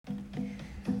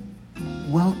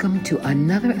Welcome to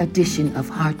another edition of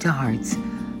Heart to Hearts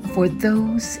for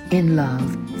those in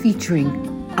love, featuring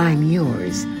I'm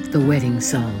Yours, the wedding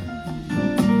song.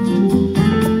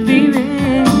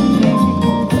 Baby,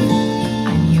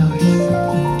 I'm yours.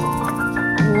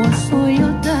 我所有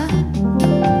的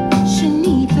是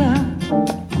你的，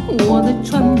我的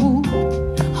全部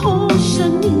哦是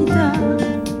你的，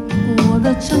我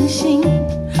的真心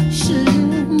是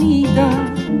你的，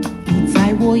你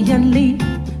在我眼里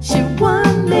是完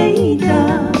美的。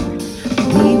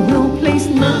We will place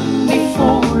none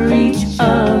before each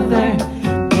other.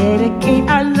 Dedicate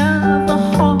our love, our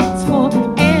hearts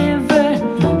forever.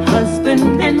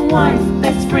 Husband and wife,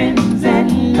 best friends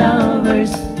and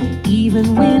lovers.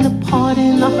 Even when apart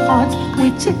in our hearts,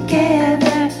 we're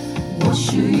together. 我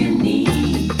属于你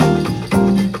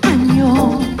I'm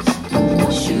yours. 我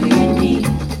属于你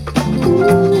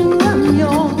Ooh, I'm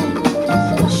yours.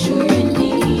 我属于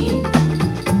你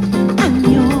I'm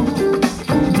yours.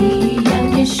 你一样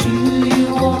也属于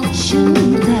我，是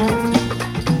你的。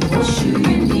我属于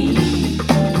你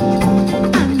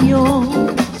I'm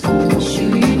yours. 我属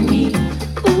于你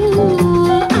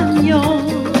Ooh, I'm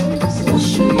yours. 我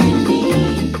属于你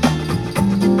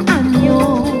I'm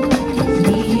yours. 你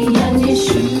一样也属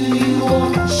于我，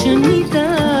是你的。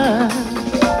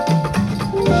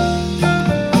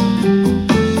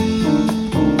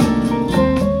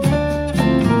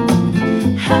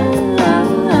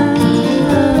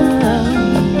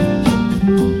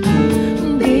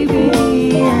Baby,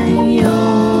 I'm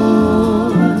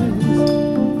yours.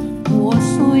 我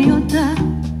所有的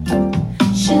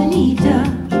是你的，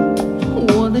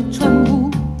我的全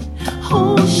部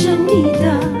哦是你的，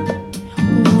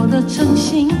我的真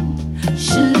心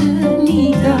是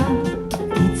你的，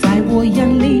你在我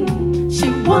眼里是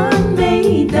完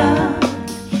美的。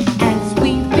As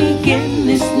we begin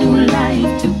this new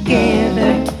life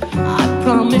together, I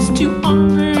promise to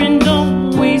honor and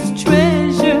always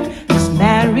treasure this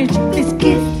marriage, this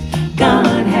gift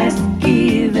God has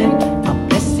given, a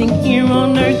blessing here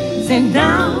on earth sent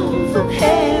down from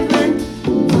heaven.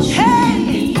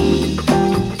 Hey,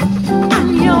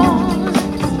 I'm yours.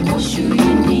 我属于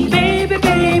你 Baby,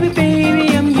 baby,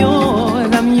 baby, I'm yours,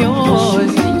 I'm yours. 我属于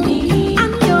你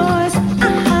I'm yours,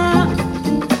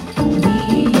 你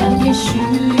一样也属于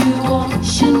我，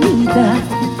是你的。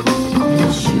我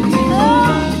属于你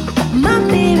My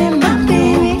baby, my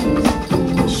baby.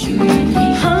 我属于你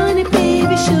Honey,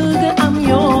 baby, sugar, I'm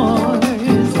yours.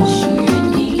 我属于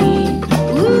你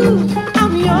Ooh,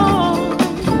 I'm yours.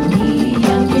 你一样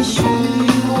也属于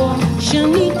我，是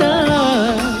你的。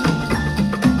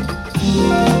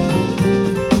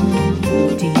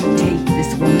Do you take this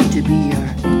woman to be your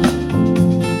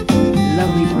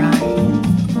lovely bride?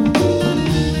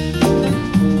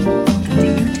 Do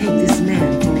you take this man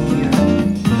to be your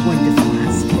wonderful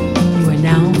husband? You are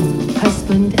now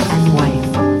husband and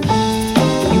wife.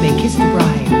 You may kiss the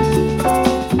bride.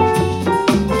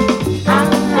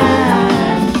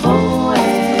 I'm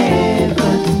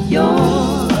forever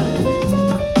yours.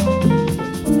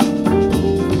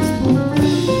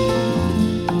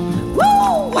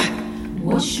 Woo!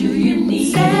 我属于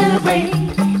你 Celebrate,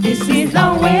 this is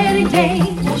our wedding day.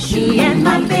 Me and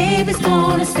my baby's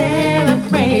gonna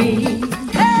celebrate.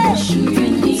 Hey! 我属于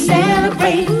你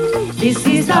Celebrate, this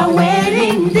is our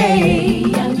wedding day.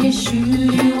 一样也属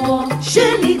于我，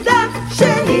是你的，是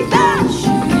你的。属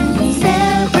于你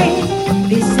Celebrate,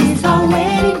 this is our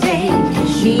wedding day.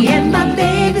 Me and my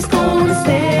baby's gonna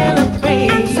celebrate.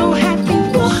 I'm so happy,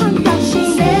 我很高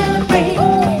兴 Celebrate,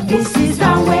 this is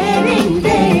our wedding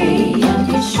day. 一样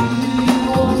也属于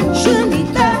我，是你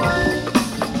的。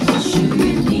我属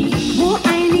于你，我爱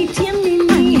你甜蜜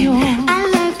蜜 I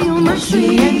love you, my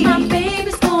sweet. Me and my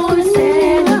baby's gonna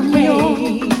celebrate.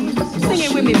 Sing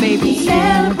it with me, baby.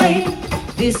 Celebrate,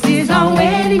 this is our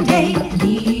wedding day.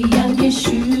 你一样也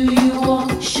属于我，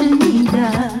是你的。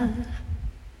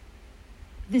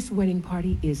This wedding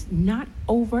party is not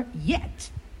over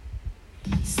yet.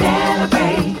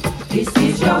 Celebrate, this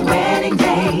is your wedding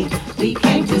day. We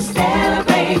came to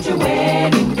celebrate your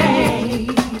wedding day.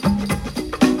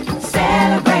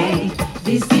 Celebrate,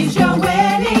 this is your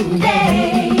wedding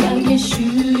day. 一样也属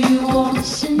于我，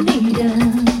是你的。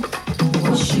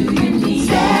我属于你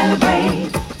Celebrate,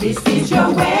 this is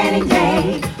your wedding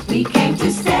day. We came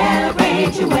to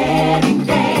celebrate your wedding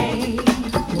day.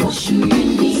 我属于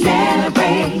你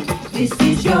Celebrate, this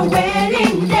is your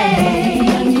wedding day. 一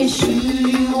样也属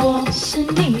于我，是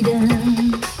你的。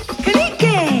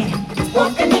Kaniki! 我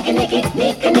跟Nikki Nikki,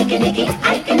你跟Nikki Nikki,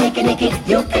 I can Nikki Nikki,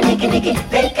 you can Nikki Nikki,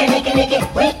 they can Nikki Nikki,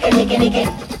 we can Nikki Nikki.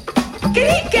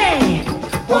 Kaniki!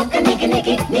 我跟Nikki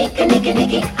Nikki,你跟Nikki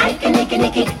Nikki, I can Nikki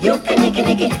Nikki, you can Nikki Nikki.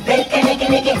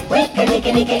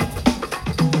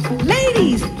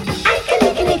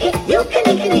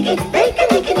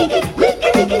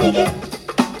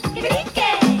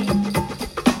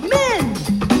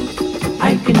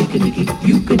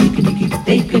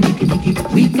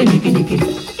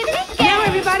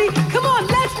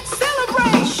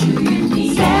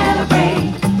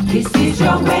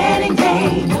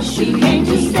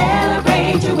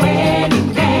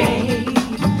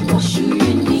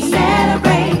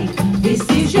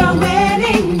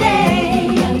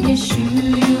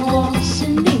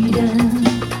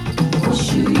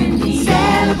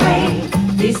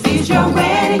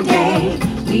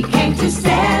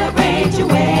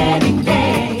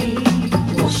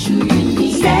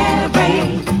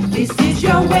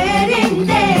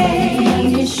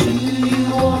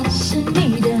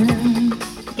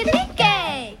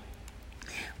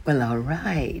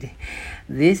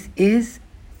 This is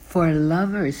for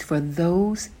lovers, for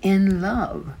those in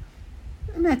love.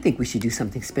 And I think we should do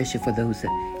something special for those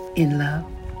in love.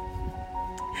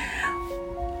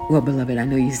 Well, beloved, I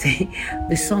know you say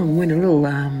the song went a little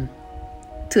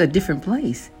to a different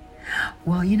place.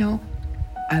 Well, I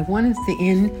wanted to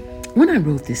end, when I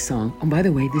wrote this song, oh, by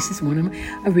the way, this is one of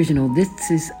my original, this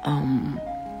is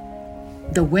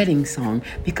the wedding song,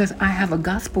 because I have a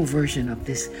gospel version of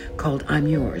this called I'm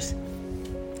Yours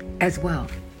as well.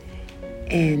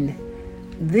 And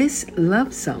this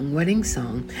love song, wedding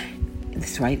song,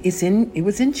 that's right, it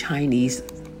was in Chinese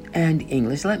and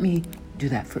English. Let me do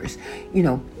that first.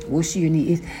 What we're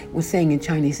saying in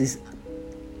Chinese is,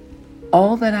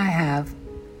 all that I have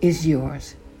is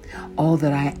yours. All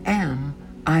that I am,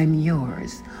 I'm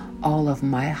yours. All of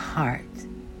my heart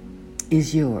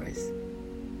is yours.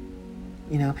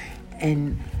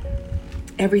 And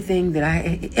everything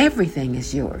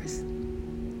is yours.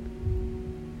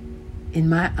 In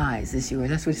my eyes is yours.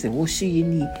 That's what it said. 我是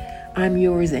你, I'm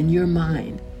yours and you're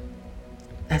mine.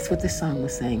 That's what the song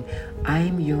was saying.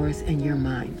 I'm yours and you're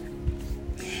mine.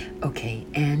 Okay,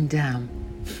 and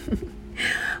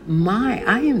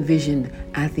I envisioned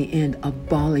at the end a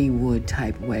Bollywood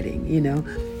type wedding,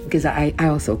 because I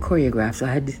also choreographed, so I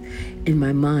had this in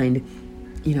my mind,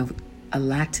 a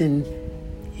Latin,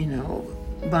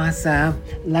 Basa,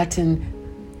 Latin,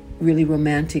 really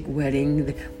romantic wedding,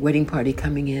 the wedding party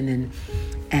coming in,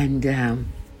 and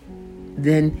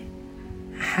then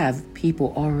have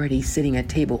people already sitting at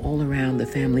table all around the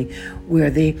family, where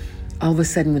they, all of a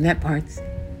sudden, when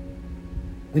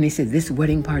they said this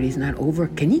wedding party is not over,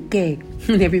 kanike,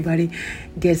 and everybody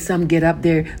get up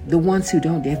there. The ones who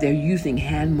don't, they're using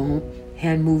hand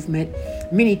movement,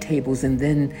 mini tables, and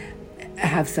then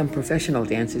have some professional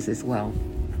dancers as well,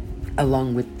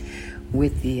 along with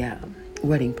the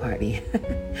wedding party.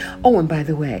 Oh, and by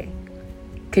the way,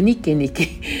 kanike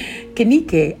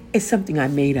is something I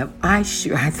made up. I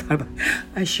sure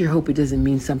hope it doesn't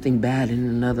mean something bad in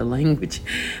another language.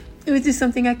 It was just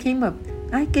something I came up.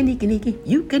 I kanike,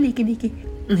 you kanike.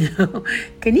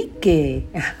 Kanike.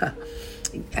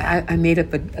 I made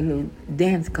up a little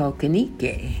dance called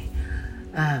kanike.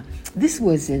 This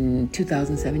was in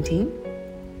 2017.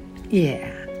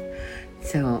 Yeah.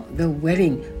 So the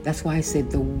wedding, that's why I said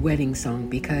the wedding song,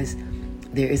 because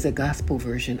there is a gospel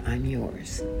version, I'm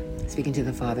Yours, speaking to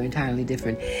the Father, entirely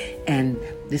different. And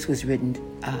this was written,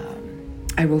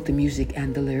 I wrote the music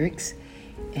and the lyrics.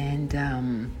 And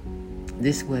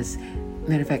this was,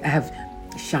 matter of fact, I have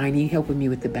Shiny helping me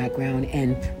with the background,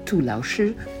 and Tu Lao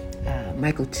Shi,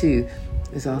 Michael Tu,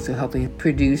 is also helping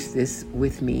produce this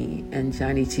with me, and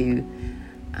Shiny too,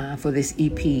 for this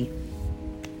EP.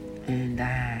 And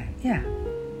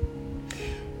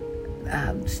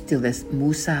still there's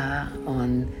Musa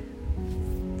on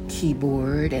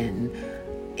keyboard and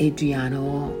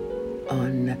Adriano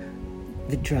on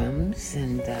the drums,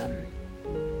 and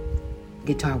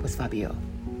guitar was Fabio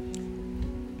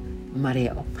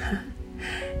Mario.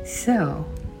 So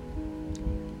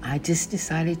I just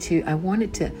decided I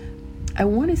wanted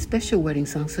a special wedding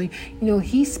song. So,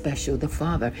 he's special, the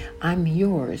Father. I'm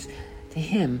yours to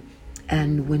him.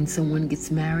 And when someone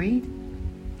gets married,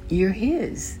 you're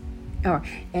his.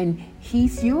 And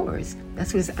he's yours.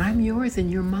 That's what it is. I'm yours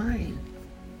and you're mine.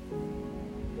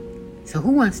 So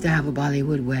who wants to have a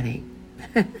Bollywood wedding?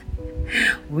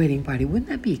 Wedding party. Wouldn't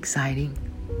that be exciting?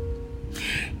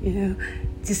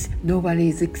 Just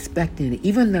nobody's expecting it.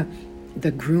 Even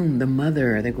the groom, the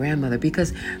mother, or the grandmother,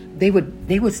 because they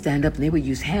would stand up and they would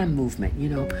use hand movement.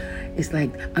 It's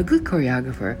like a good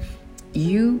choreographer.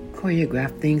 You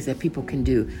choreograph things that people can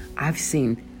do. I've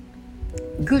seen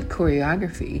good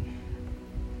choreography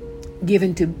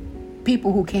given to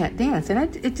people who can't dance,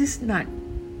 and it doesn't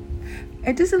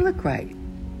look right.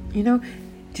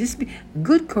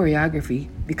 Good choreography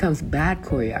becomes bad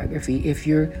choreography if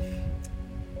you're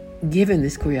given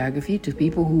this choreography to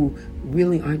people who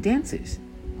really aren't dancers.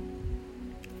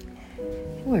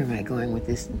 Where am I going with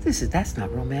this? That's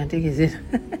not romantic, is it?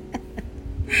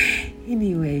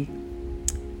 Anyway,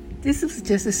 this was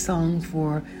just a song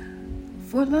for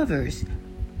lovers.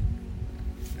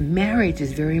 Marriage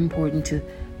is very important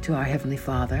to our Heavenly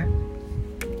Father.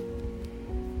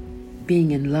 Being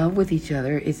in love with each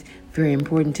other is very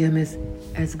important to Him as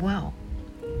well.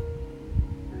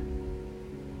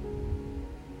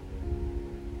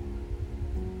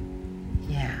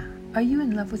 Yeah. Are you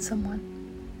in love with someone?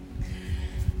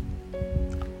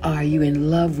 Are you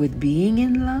in love with being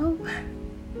in love?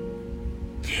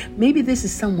 Maybe this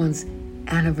is someone's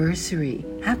anniversary.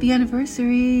 Happy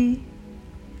anniversary.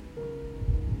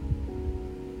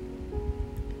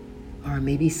 Or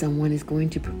maybe someone is going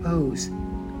to propose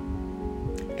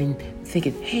and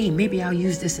thinking, hey, maybe I'll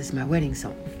use this as my wedding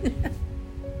song.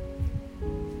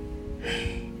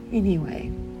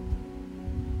 Anyway,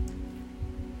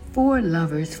 for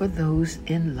lovers, for those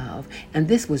in love. And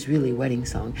this was really wedding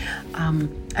song.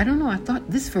 I don't know, I thought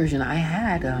this version I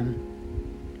had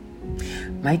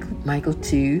Michael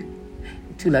Tu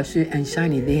Love Shu and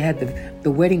Shiny. They had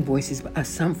the wedding voices, but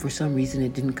for some reason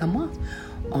it didn't come off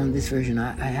on this version.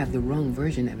 I have the wrong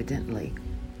version evidently.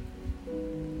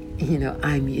 You know,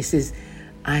 it says,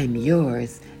 I'm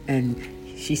yours. And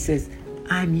she says,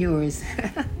 I'm yours.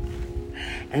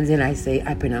 And then I say,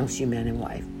 I pronounce you man and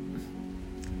wife.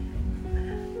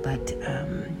 But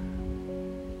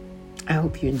I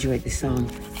hope you enjoyed the song.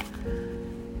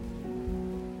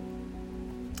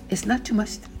 It's not too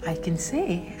much I can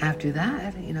say after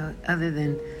that, you know, other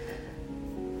than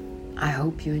I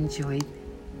hope you enjoyed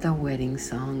the wedding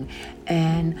song.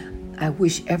 And I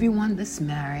wish everyone that's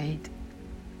married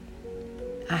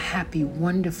a happy,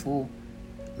 wonderful,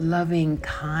 loving,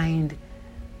 kind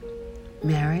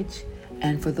marriage.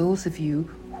 And for those of you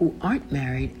who aren't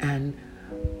married and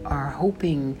are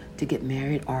hoping to get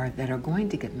married or that are going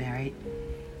to get married,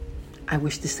 I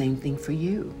wish the same thing for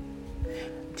you.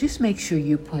 Just make sure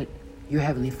you put your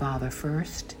Heavenly Father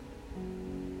first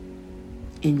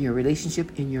in your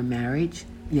relationship, in your marriage.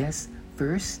 Yes,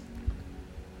 first.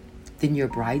 Then your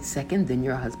bride second, then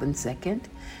your husband second.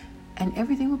 And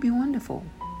everything will be wonderful.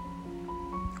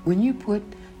 When you put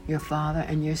your Father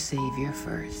and your Savior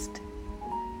first,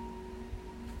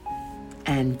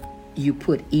 and you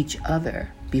put each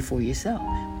other before yourself.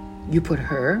 You put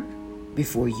her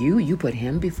before you. You put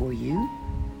him before you.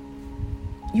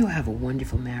 You'll have a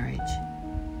wonderful marriage.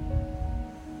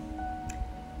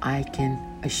 I can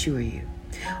assure you.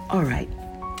 All right.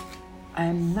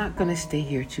 I'm not going to stay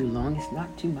here too long. It's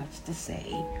not too much to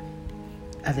say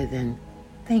other than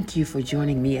thank you for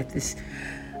joining me at this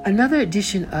another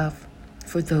edition of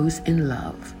For Those in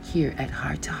Love here at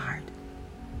Heart to Heart.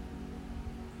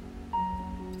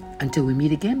 Until we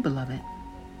meet again, beloved.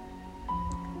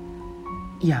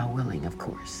 Yah willing, of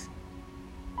course.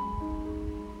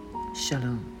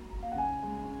 Shalom.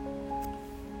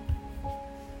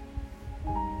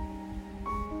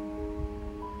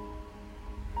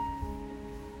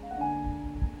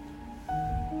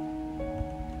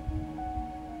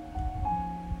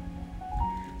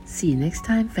 See you next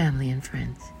time, family and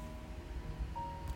friends.